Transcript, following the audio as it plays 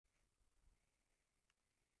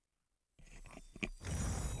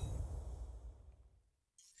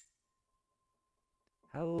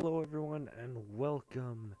Hello everyone and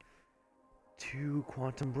welcome to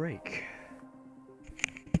Quantum Break.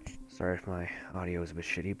 Sorry if my audio is a bit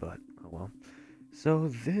shitty, but oh well. So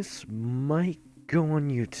this might go on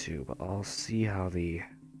YouTube. I'll see how the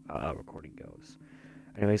recording goes.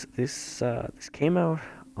 Anyways, this came out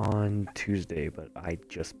on Tuesday, but I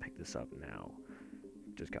just picked this up now.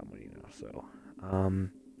 Just got money now, so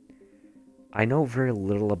I know very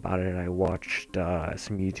little about it. I watched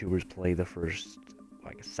some YouTubers play the first,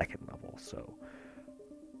 like, second level, so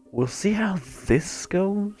we'll see how this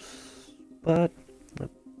goes, but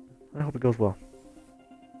I hope it goes well.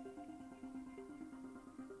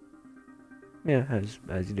 Yeah,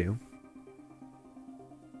 as you do.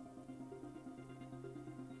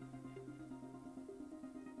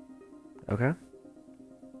 Okay.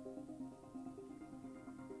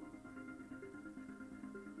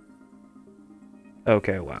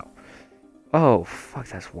 Okay, wow. Oh, fuck,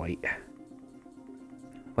 that's white.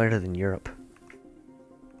 Whiter than Europe.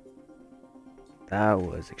 That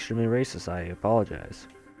was extremely racist, I apologize.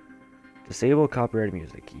 Disable copyrighted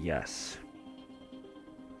music, yes.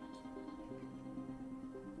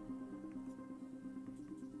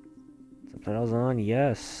 Subtitles on,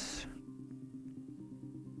 yes.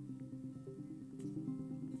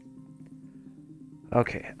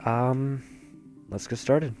 Okay, let's get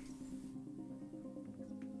started.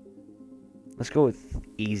 Let's go with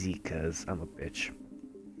easy, cause I'm a bitch.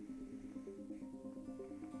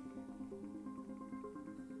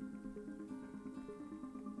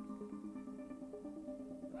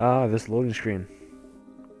 Ah, this loading screen.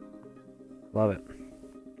 Love it.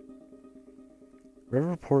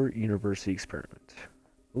 Riverport University experiment.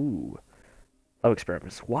 Ooh. Love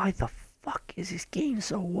experiments. Why the fuck is this game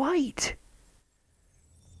so white?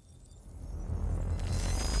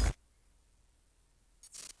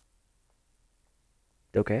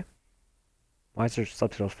 Okay. Why is there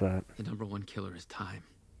subtitles for that? The number one killer is time.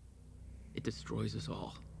 It destroys us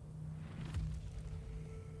all.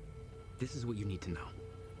 This is what you need to know.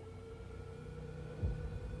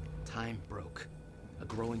 Time broke. A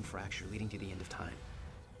growing fracture leading to the end of time.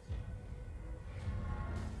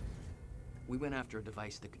 We went after a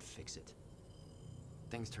device that could fix it.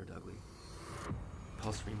 Things turned ugly.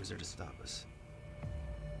 Paul Serene was there to stop us.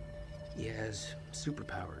 He has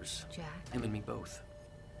superpowers. Jack? Him and me both.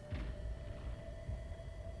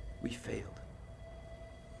 We failed.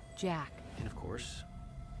 Jack. And of course,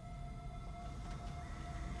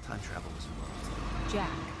 time travel was involved. Jack.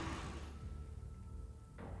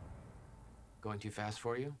 Going too fast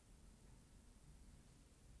for you?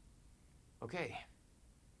 Okay.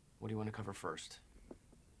 What do you want to cover first?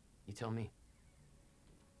 You tell me.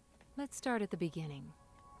 Let's start at the beginning.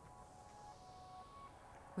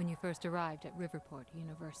 When you first arrived at Riverport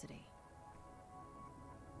University.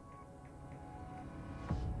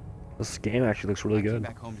 This game actually looks really I came good.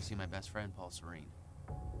 back home to see my best friend, Paul Serene.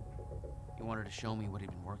 He wanted to show me what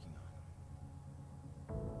he'd been working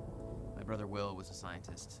on. My brother Will was a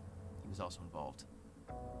scientist. He was also involved.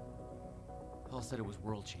 Paul said it was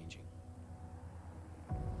world-changing.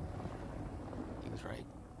 He was right.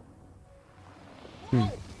 Whoa!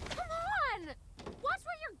 Come on! Watch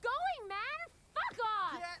where you're going, man! Fuck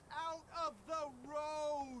off! Get out of the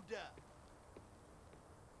road!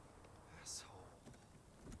 Asshole.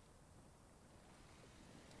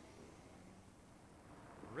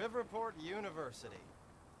 Riverport University.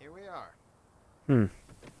 Here we are.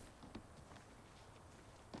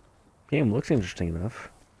 Game looks interesting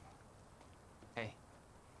enough. Hey,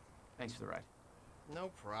 thanks for the ride.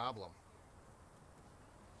 No problem.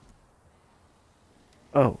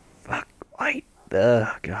 Oh, fuck. White.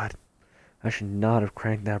 Ugh, God. I should not have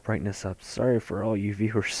cranked that brightness up. Sorry for all you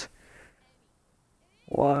viewers.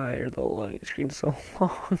 Why are the loading screens so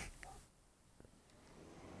long?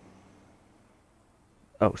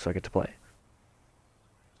 Oh, so I get to play.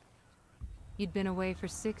 You'd been away for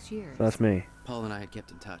 6 years. So that's me. Paul and I had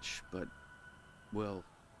kept in touch, but, well,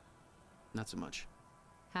 not so much.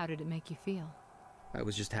 How did it make you feel? I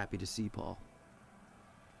was just happy to see Paul.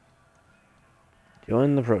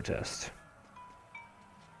 Join the protest.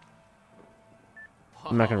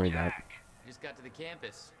 I'm not gonna read that. Just got to the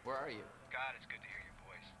campus. Where are you? God, it's good to hear your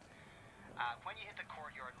voice. When you hit the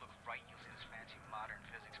courtyard, look right, you'll see this fancy modern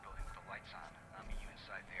physics building with the lights on. I'll meet you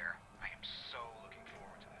inside there. I am so looking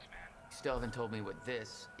forward to this, man. You still haven't told me what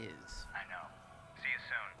this is. I know. See you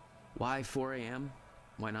soon. Why 4 a.m.?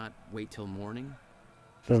 Why not wait till morning?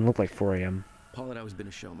 Doesn't look like 4 a.m. Paul had always been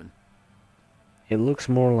a showman. It looks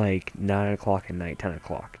more like 9 o'clock at night, 10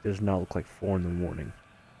 o'clock. It does not look like 4 in the morning.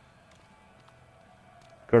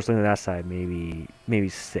 Of course, looking at that side, maybe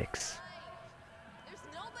 6. There's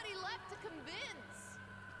nobody left to convince.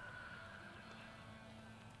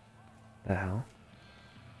 The hell?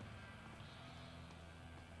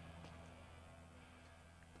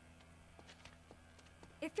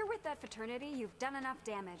 If you're with that fraternity, you've done enough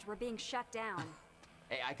damage. We're being shut down.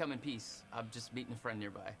 Hey, I come in peace. I'm just meeting a friend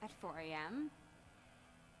nearby. At 4 a.m.?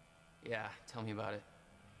 Yeah, tell me about it.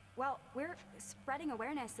 Well, we're spreading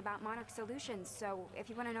awareness about Monarch Solutions, so if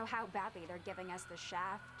you want to know how badly they're giving us the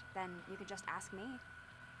shaft, then you can just ask me.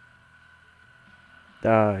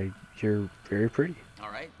 You're very pretty. All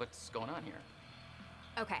right, what's going on here?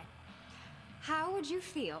 Okay. How would you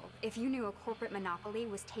feel if you knew a corporate monopoly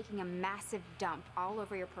was taking a massive dump all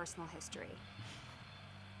over your personal history?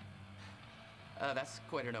 That's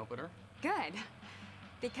quite an opener. Good.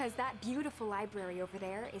 Because that beautiful library over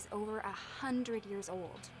there is over 100 years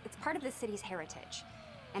old. It's part of the city's heritage.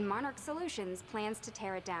 And Monarch Solutions plans to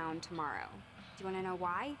tear it down tomorrow. Do you want to know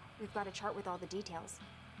why? We've got a chart with all the details.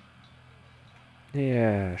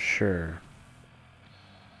 Yeah, sure.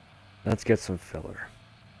 Let's get some filler.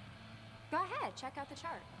 Go ahead, check out the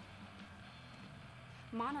chart.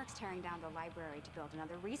 Monarch's tearing down the library to build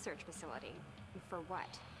another research facility. For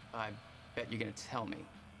what? I bet you're gonna tell me.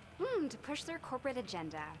 To push their corporate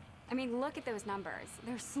agenda. I mean, look at those numbers.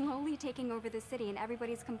 They're slowly taking over the city and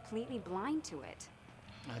everybody's completely blind to it.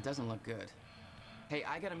 It doesn't look good. Hey,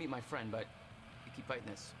 I gotta meet my friend, but you keep fighting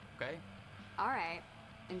this, okay? All right.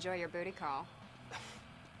 Enjoy your booty call.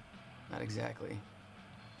 Not exactly.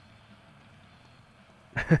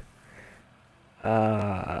 Paul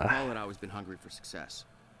had always been hungry for success.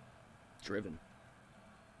 Driven.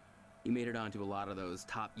 He made it onto a lot of those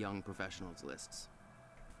top young professionals lists.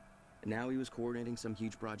 And now he was coordinating some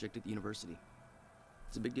huge project at the university.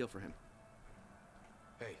 It's a big deal for him.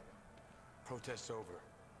 Hey, protest's over.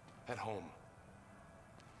 At home.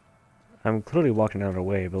 I'm clearly walking out of the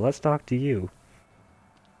way, but let's talk to you.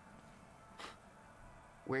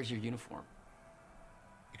 Where's your uniform?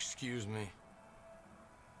 Excuse me.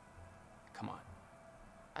 Come on.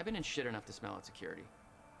 I've been in shit enough to smell out security.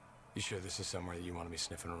 You sure this is somewhere that you want to be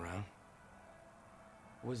sniffing around?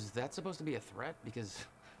 Was that supposed to be a threat? Because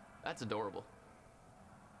that's adorable.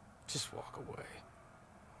 Just walk away.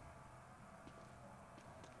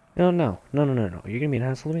 No. You're gonna be an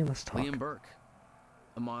asshole to me? Let's talk. Liam Burke,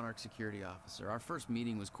 a Monarch security officer. Our first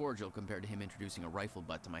meeting was cordial compared to him introducing a rifle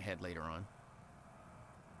butt to my head later on.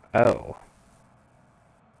 Oh.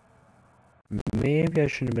 Maybe I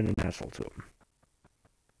shouldn't have been an asshole to him.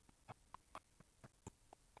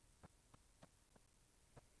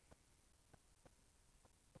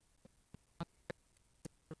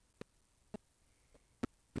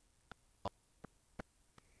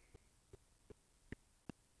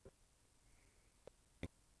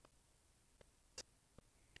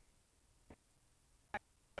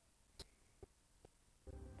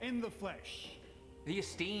 In the flesh. The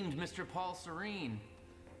esteemed Mr. Paul Serene.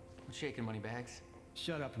 What's shaking, Moneybags?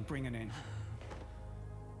 Shut up and bring it in.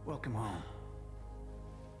 Welcome home.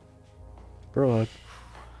 Bro,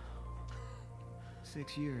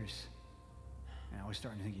 6 years. And I was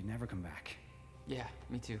starting to think you'd never come back. Yeah,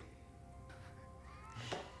 me too.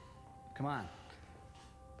 Come on.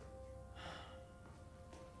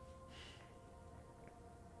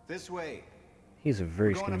 This way. he's a very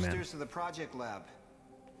We're going skinny man. upstairs to the project lab.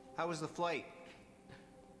 How was the flight?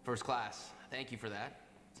 First class. Thank you for that.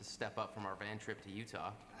 It's a step up from our van trip to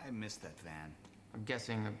Utah. I missed that van. I'm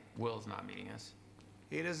guessing Will's not meeting us.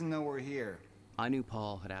 He doesn't know we're here. I knew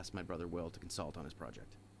Paul had asked my brother Will to consult on his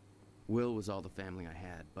project. Will was all the family I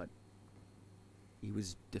had, but he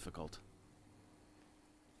was difficult.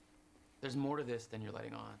 There's more to this than you're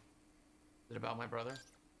letting on. Is it about my brother?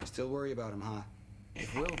 Still worry about him, huh?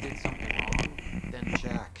 If Will did something wrong, then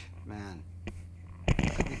Jack, man.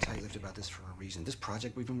 I've been tight-lipped about this for a reason. This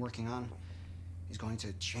project we've been working on is going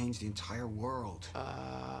to change the entire world.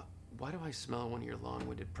 why do I smell one of your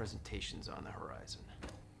long-winded presentations on the horizon?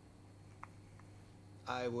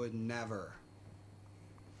 I would never.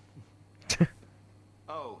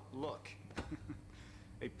 Oh, look.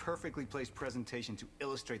 A perfectly placed presentation to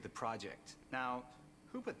illustrate the project. Now,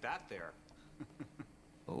 who put that there?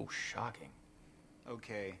 Oh, shocking.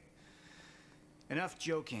 Okay. Enough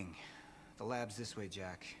joking. The lab's this way,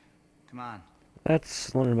 Jack. Come on.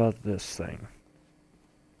 Let's learn about this thing.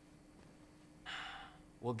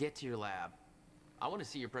 We'll get to your lab. I want to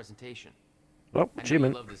see your presentation. Oh, I know you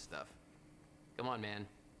achievement. love this stuff. Come on, man.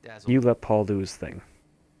 Dazzle. You let Paul do his thing.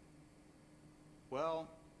 Well,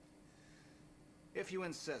 if you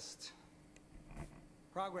insist.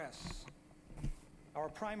 Progress. Our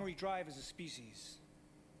primary drive as a species.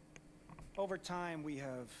 Over time, we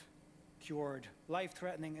have cured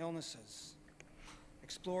life-threatening illnesses.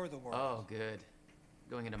 Explore the world. Oh, good.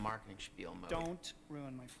 Going into marketing spiel mode. Don't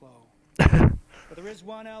ruin my flow. But there is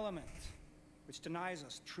one element which denies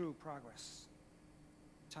us true progress.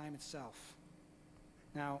 Time itself.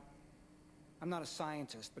 Now, I'm not a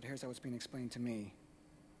scientist, but here's how it's been explained to me.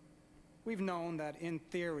 We've known that, in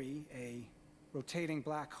theory, a rotating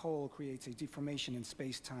black hole creates a deformation in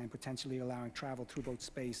space-time, potentially allowing travel through both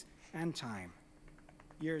space and time.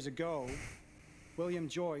 Years ago, William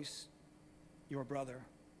Joyce, your brother,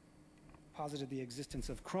 posited the existence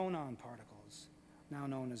of chronon particles, now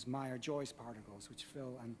known as Meyer-Joyce particles, which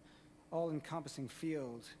fill an all-encompassing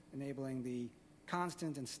field, enabling the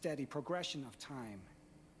constant and steady progression of time.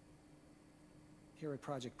 Here at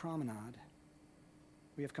Project Promenade,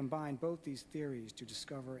 we have combined both these theories to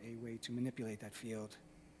discover a way to manipulate that field.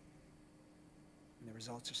 And the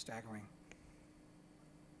results are staggering.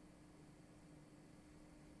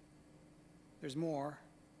 There's more,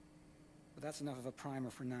 but that's enough of a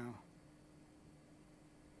primer for now.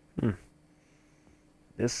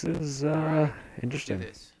 This is, interesting. Do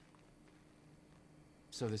this.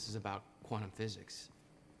 So this is about quantum physics.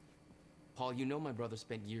 Paul, you know my brother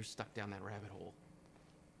spent years stuck down that rabbit hole.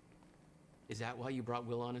 Is that why you brought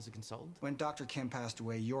Will on as a consultant? When Dr. Kim passed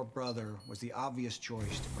away, your brother was the obvious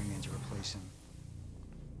choice to bring in to replace him.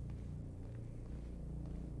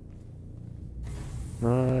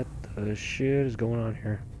 What the shit is going on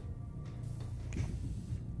here?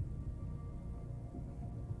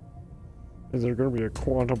 Is there gonna be a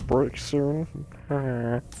quantum break soon?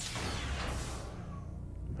 Not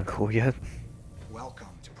cool yet. Welcome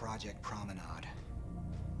to Project Promenade.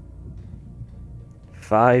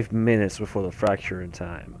 5 minutes before the fracture in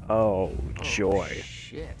time. Oh, joy. Oh,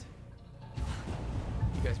 shit.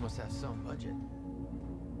 You guys must have some budget.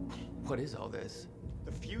 What is all this?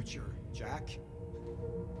 The future, Jack.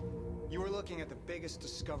 You were looking at the biggest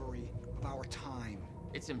discovery of our time.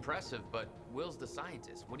 It's impressive, but Will's the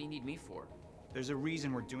scientist. What do you need me for? There's a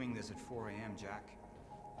reason we're doing this at 4 a.m., Jack.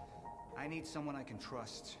 I need someone I can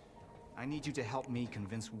trust. I need you to help me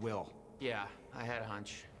convince Will. Yeah, I had a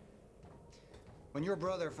hunch. When your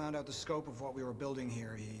brother found out the scope of what we were building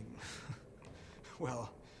here, he...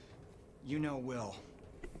 well, you know Will.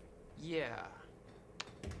 Yeah.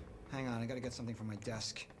 Hang on, I gotta get something from my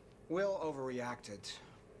desk. Will overreacted.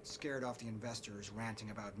 Scared off the investors,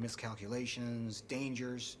 ranting about miscalculations,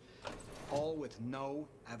 dangers, all with no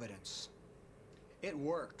evidence. It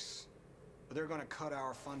works, but they're gonna cut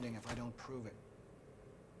our funding if I don't prove it.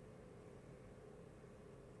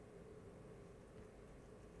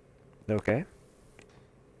 Okay.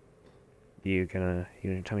 You gonna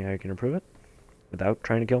tell me how you can improve it? Without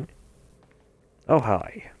trying to kill me? Oh,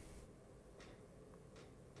 hi.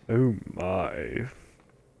 Oh, my.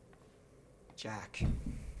 Jack,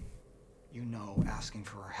 you know asking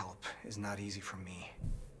for our help is not easy for me.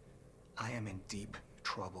 I am in deep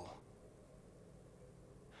trouble.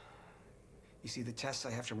 You see, the tests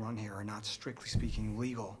I have to run here are not, strictly speaking,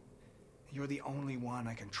 legal. You're the only one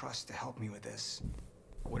I can trust to help me with this.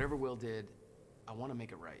 Whatever Will did, I want to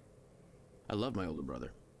make it right. I love my older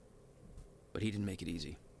brother, but he didn't make it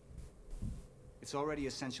easy. It's already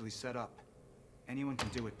essentially set up. Anyone can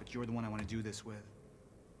do it, but you're the one I want to do this with.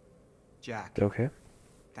 Jack. Okay.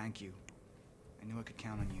 Thank you. I knew I could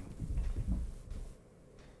count on you.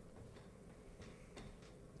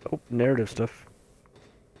 Oh, narrative stuff.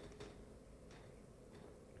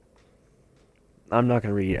 I'm not going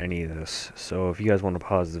to read any of this, so if you guys want to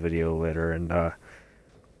pause the video later and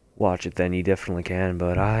watch it, then you definitely can,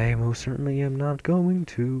 but I most certainly am not going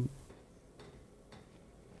to.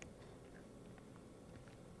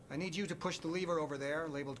 I need you to push the lever over there,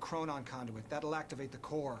 labeled Chronon Conduit. That'll activate the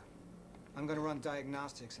core. I'm going to run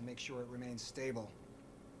diagnostics and make sure it remains stable.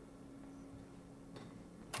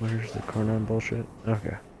 Where's the Chronon bullshit?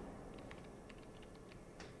 Okay.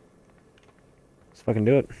 Let's fucking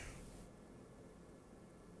do it.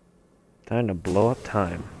 Time to blow up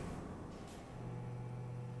time.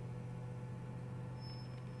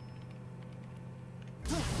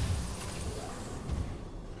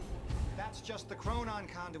 That's just the Chronon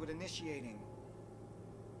Conduit initiating.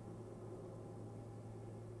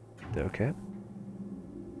 Okay.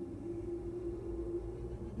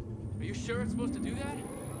 Are you sure it's supposed to do that?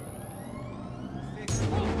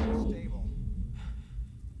 Stable.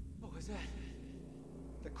 What was that?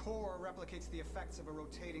 The core replicates the effects of a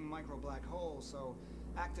rotating micro-black hole, so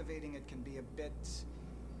activating it can be a bit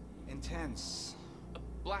intense. A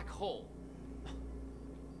black hole?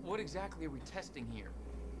 What exactly are we testing here?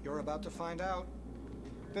 You're about to find out.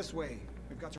 This way. We've got to